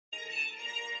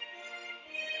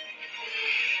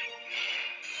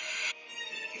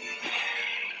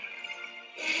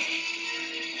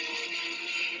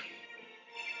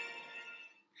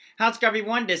How's it going,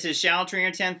 everyone? This is Shadow Trainer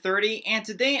 1030, and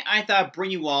today I thought I'd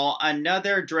bring you all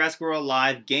another Jurassic World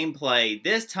Live gameplay.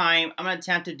 This time, I'm going to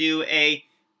attempt to do a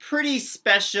pretty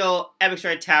special Epic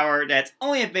Strike Tower that's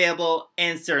only available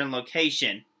in a certain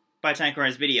location by the time I record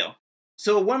this video.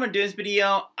 So what I'm going to do in this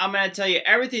video, I'm going to tell you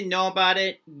everything you know about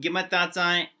it, give my thoughts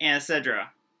on it, and etc.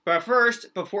 But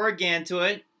first, before I get into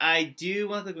it, I do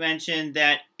want to mention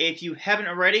that if you haven't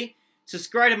already,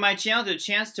 subscribe to my channel to a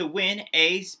chance to win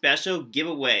a special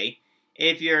giveaway.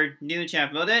 If you're new to the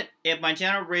channel, know that if my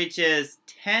channel reaches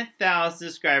 10,000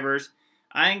 subscribers,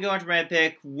 I'm going to try to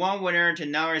pick one winner to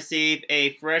now receive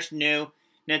a fresh new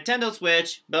Nintendo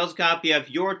Switch, but also a copy of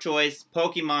your choice,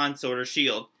 Pokemon Sword or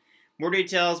Shield. More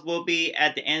details will be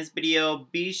at the end of this video.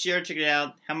 Be sure to check it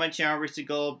out. How my channel reaches the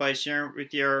goal by sharing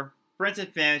with your friends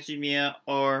and family media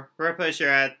or whoever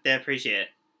share at, they appreciate it.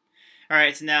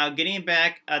 Alright, so now getting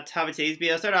back on top of today's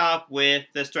video, I'll start off with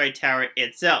the Strike Tower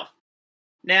itself.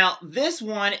 Now, this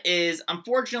one is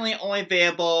unfortunately only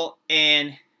available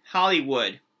in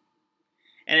Hollywood.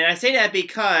 And I say that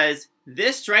because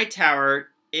this Strike Tower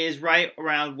is right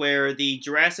around where the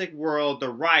Jurassic World, the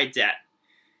ride's at.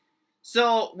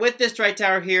 So, with this Strike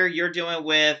Tower here, you're dealing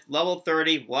with level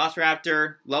 30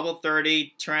 Velociraptor, level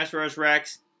 30 Tyrannosaurus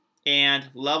Rex, and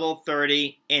level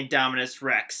 30 Indominus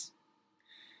Rex.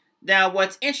 Now,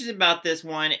 what's interesting about this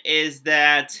one is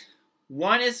that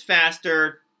one is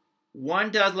faster,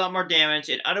 one does a lot more damage,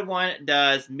 and the other one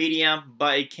does medium,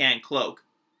 but it can't cloak.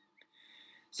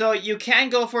 So you can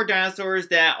go for dinosaurs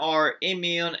that are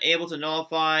immune, able to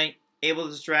nullify, able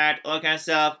to distract, all that kind of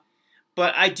stuff.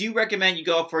 But I do recommend you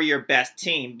go for your best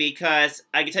team, because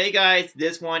I can tell you guys,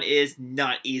 this one is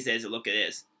not easy as it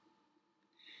is.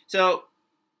 So,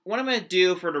 what I'm going to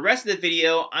do for the rest of the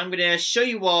video, I'm going to show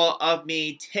you all of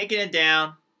me taking it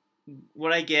down,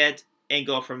 what I get, and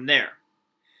go from there.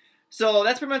 So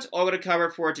that's pretty much all I'm going to cover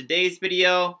for today's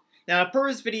video. Now the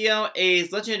purpose of this video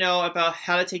is let you know about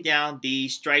how to take down the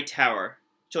Strike Tower.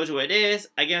 Shows you what it is,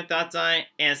 I give my thoughts on it,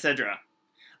 and etc.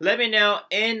 Let me know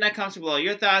in the comments below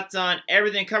your thoughts on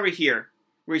everything covered here.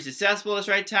 Were you successful with the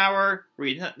Strike Tower? Were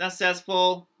you not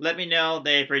successful? Let me know,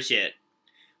 they appreciate it.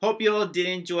 Hope you all did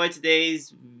enjoy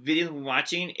today's video and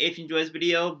watching. If you enjoyed this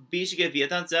video, be sure to give it a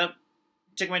thumbs up.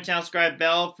 Check my channel, subscribe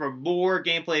bell for more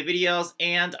gameplay videos,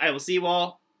 and I will see you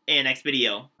all in the next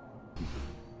video.